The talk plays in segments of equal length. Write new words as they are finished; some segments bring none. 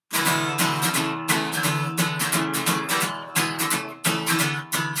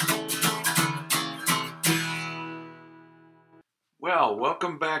Well,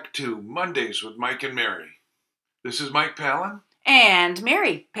 welcome back to Mondays with Mike and Mary. This is Mike Palin. And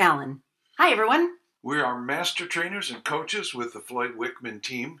Mary Palin. Hi, everyone. We are master trainers and coaches with the Floyd Wickman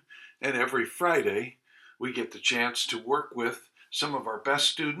team, and every Friday we get the chance to work with some of our best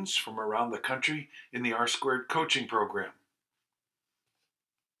students from around the country in the R-Squared coaching program.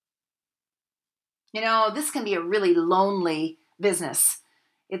 You know, this can be a really lonely business.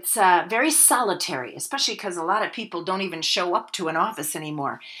 It's very solitary, especially because a lot of people don't even show up to an office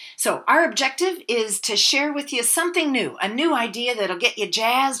anymore. So our objective is to share with you something new, a new idea that'll get you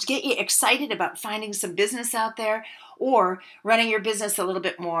jazzed, get you excited about finding some business out there or running your business a little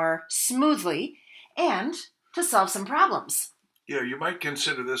bit more smoothly and to solve some problems. Yeah, you might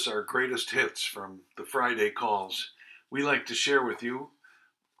consider this our greatest hits from the Friday calls. We like to share with you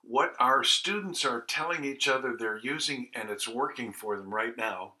what our students are telling each other they're using and it's working for them right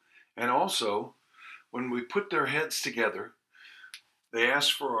now. And also, when we put their heads together, they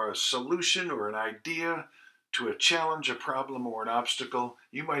ask for a solution or an idea to a challenge, a problem, or an obstacle.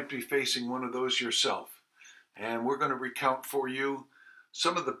 You might be facing one of those yourself. And we're going to recount for you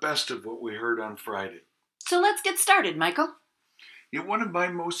some of the best of what we heard on Friday. So let's get started, Michael. One of my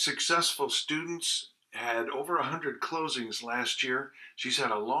most successful students had over 100 closings last year. She's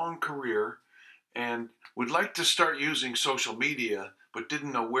had a long career and would like to start using social media, but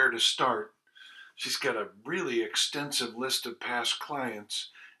didn't know where to start. She's got a really extensive list of past clients,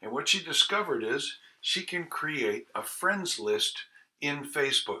 and what she discovered is she can create a friends list in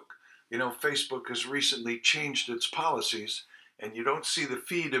Facebook. You know, Facebook has recently changed its policies, and you don't see the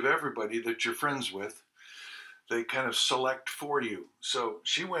feed of everybody that you're friends with. They kind of select for you. So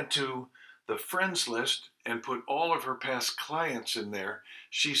she went to the friends list and put all of her past clients in there.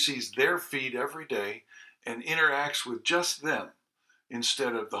 She sees their feed every day and interacts with just them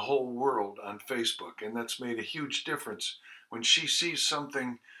instead of the whole world on Facebook. And that's made a huge difference when she sees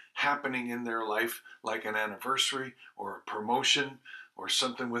something happening in their life, like an anniversary or a promotion or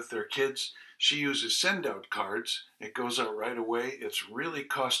something with their kids. She uses send out cards. It goes out right away. It's really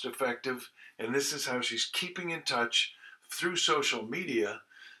cost effective. And this is how she's keeping in touch through social media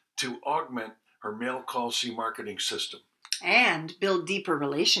to augment her mail call C marketing system. And build deeper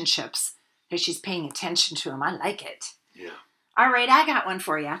relationships because she's paying attention to them. I like it. Yeah. All right, I got one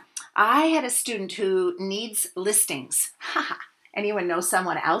for you. I had a student who needs listings. Anyone know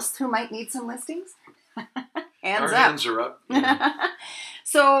someone else who might need some listings? Our hands are up. Yeah.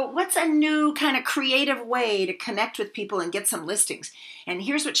 So what's a new kind of creative way to connect with people and get some listings? And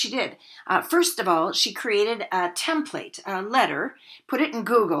here's what she did. First of all, she created a template, a letter, put it in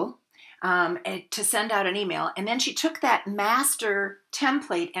Google to send out an email. And then she took that master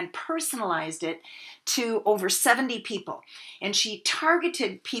template and personalized it to over 70 people. And she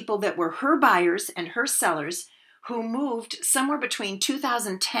targeted people that were her buyers and her sellers who moved somewhere between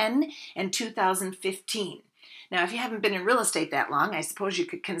 2010 and 2015. Now, if you haven't been in real estate that long, I suppose you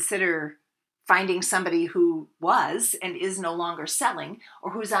could consider finding somebody who was and is no longer selling,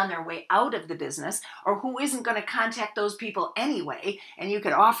 or who's on their way out of the business, or who isn't going to contact those people anyway, and you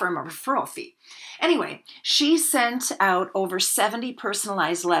could offer them a referral fee. Anyway, she sent out over 70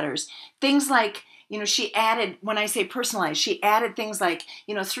 personalized letters. Things like, she added, when I say personalized, she added things like,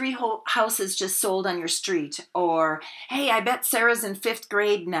 3 houses just sold on your street, or, hey, I bet Sarah's in 5th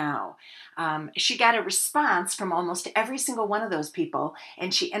grade now. She got a response from almost every single one of those people,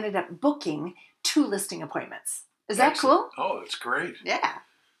 and she ended up booking 2 listing appointments. Is that cool? Oh, that's great. Yeah.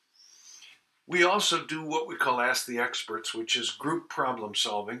 We also do what we call Ask the Experts, which is group problem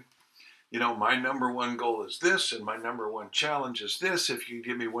solving. My number one goal is this, and my number one challenge is this. If you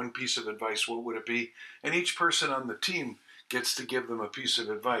give me one piece of advice, what would it be? And each person on the team gets to give them a piece of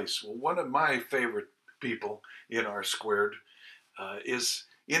advice. Well, one of my favorite people in R-Squared is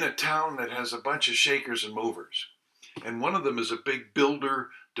in a town that has a bunch of shakers and movers. And one of them is a big builder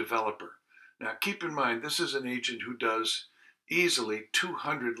developer. Now, keep in mind, this is an agent who does easily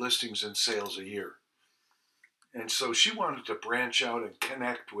 200 listings and sales a year. And so she wanted to branch out and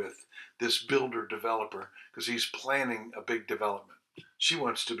connect with this builder developer because he's planning a big development. She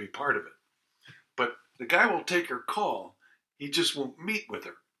wants to be part of it. But the guy will take her call. He just won't meet with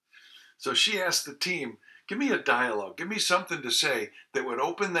her. So she asked the team, give me a dialogue. Give me something to say that would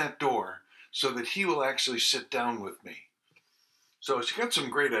open that door so that he will actually sit down with me. So she got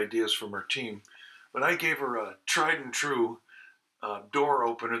some great ideas from her team, but I gave her a tried and true door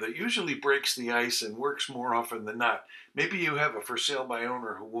opener that usually breaks the ice and works more often than not. Maybe you have a for sale by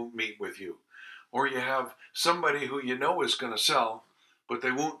owner who won't meet with you, or you have somebody who you know is going to sell, but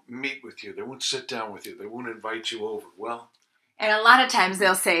they won't meet with you. They won't sit down with you. They won't invite you over. Well, And a lot of times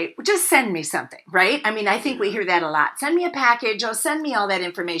they'll say, well, just send me something, right? I mean, I think we hear that a lot. Send me a package, or send me all that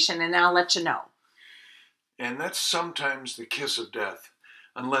information, and I'll let you know. And that's sometimes the kiss of death,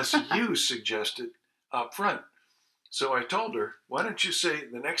 unless you suggest it up front. So I told her, why don't you say,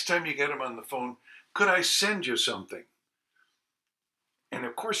 the next time you get him on the phone, could I send you something? And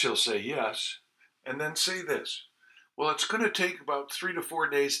of course he'll say yes, and then say this, well, it's going to take about 3 to 4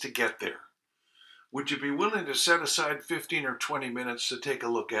 days to get there. Would you be willing to set aside 15 or 20 minutes to take a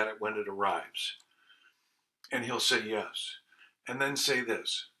look at it when it arrives? And he'll say yes. And then say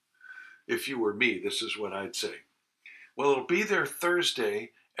this. If you were me, this is what I'd say. Well, it'll be there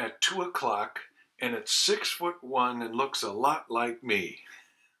Thursday at 2 o'clock, and it's 6'1" and looks a lot like me.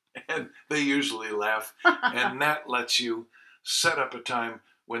 And they usually laugh, and that lets you set up a time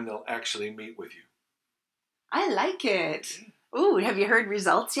when they'll actually meet with you. I like it. Ooh, have you heard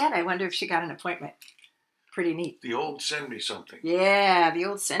results yet? I wonder if she got an appointment. Pretty neat. The old send me something. Yeah, the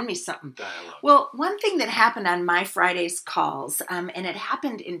old send me something. Dialogue. Well, one thing that happened on my Friday's calls, and it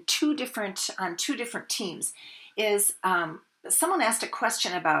happened on two different teams, is someone asked a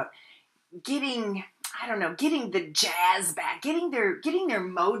question about getting the jazz back, getting their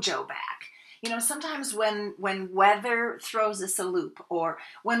mojo back. You know, sometimes when weather throws us a loop, or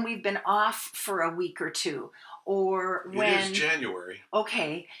when we've been off for a week or two, or when it is January.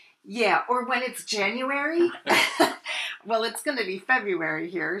 Okay, yeah, or when it's January. Well, it's going to be February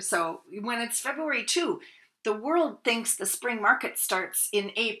here, so when it's February too, the world thinks the spring market starts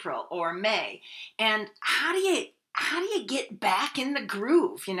in April or May, and how do you get back in the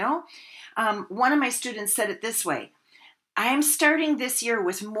groove? You know, one of my students said it this way. I am starting this year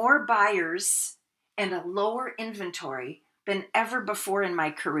with more buyers and a lower inventory than ever before in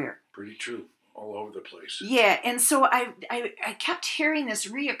my career. Pretty true. All over the place. Yeah, and so I kept hearing this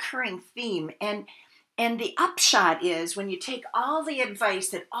reoccurring theme, and the upshot is when you take all the advice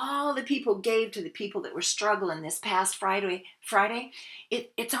that all the people gave to the people that were struggling this past Friday,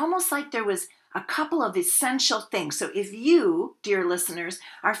 it's almost like there was a couple of essential things. So if you, dear listeners,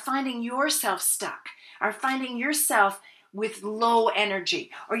 are finding yourself stuck, are finding yourself with low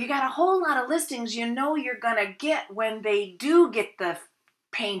energy, or you got a whole lot of listings you know you're going to get when they do get the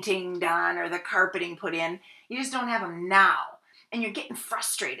painting done or the carpeting put in, you just don't have them now, and you're getting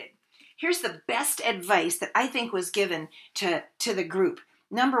frustrated. Here's the best advice that I think was given to the group.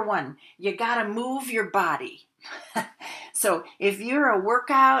 Number one, you got to move your body. So if you're a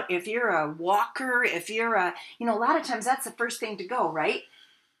workout, if you're a walker, if you're a lot of times that's the first thing to go, right?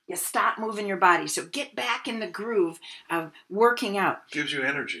 You stop moving your body. So get back in the groove of working out. Gives you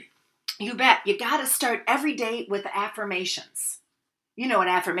energy. You bet. You got to start every day with affirmations. You know what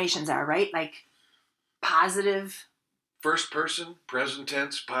affirmations are, right? Like positive. First person, present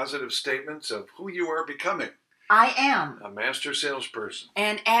tense, positive statements of who you are becoming. I am. A master salesperson.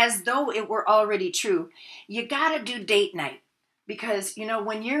 And as though it were already true, you got to do date night. Because,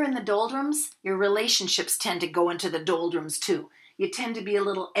 when you're in the doldrums, your relationships tend to go into the doldrums too. You tend to be a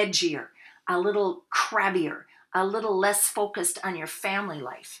little edgier, a little crabbier, a little less focused on your family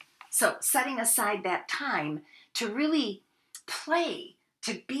life. So setting aside that time to really play,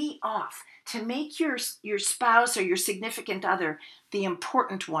 to be off, to make your spouse or your significant other the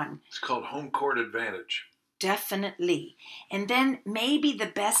important one. It's called home court advantage. Definitely. And then maybe the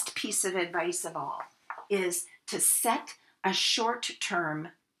best piece of advice of all is to set a short-term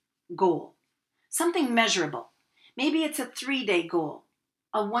goal, something measurable. Maybe it's a 3-day goal,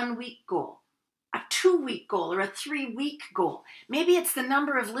 a 1-week goal, a 2-week goal, or a 3-week goal. Maybe it's the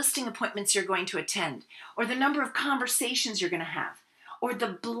number of listing appointments you're going to attend, or the number of conversations you're going to have, or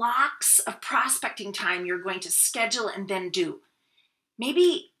the blocks of prospecting time you're going to schedule and then do.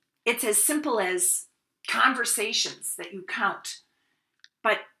 Maybe it's as simple as conversations that you count,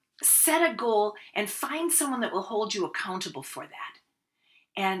 but set a goal and find someone that will hold you accountable for that.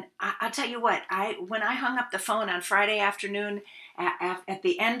 And I'll tell you what, when I hung up the phone on Friday afternoon, at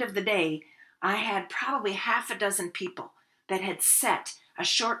the end of the day, I had probably half a dozen people that had set a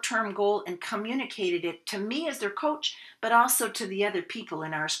short-term goal and communicated it to me as their coach, but also to the other people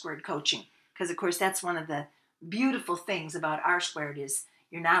in R-Squared coaching. Because, of course, that's one of the beautiful things about R-Squared is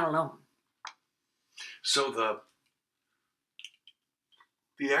you're not alone. So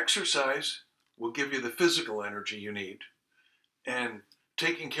the exercise will give you the physical energy you need, and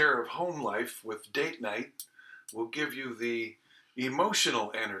taking care of home life with date night will give you the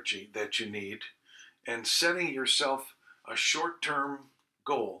emotional energy that you need, and setting yourself a short-term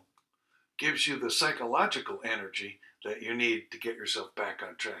goal gives you the psychological energy that you need to get yourself back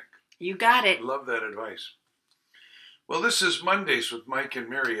on track. You got it. Love that advice. Well, this is Mondays with Mike and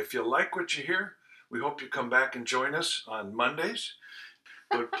Mary. If you like what you hear, We hope you come back and join us on Mondays.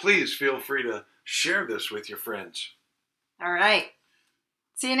 But please feel free to share this with your friends. All right.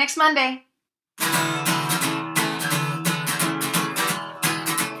 See you next Monday.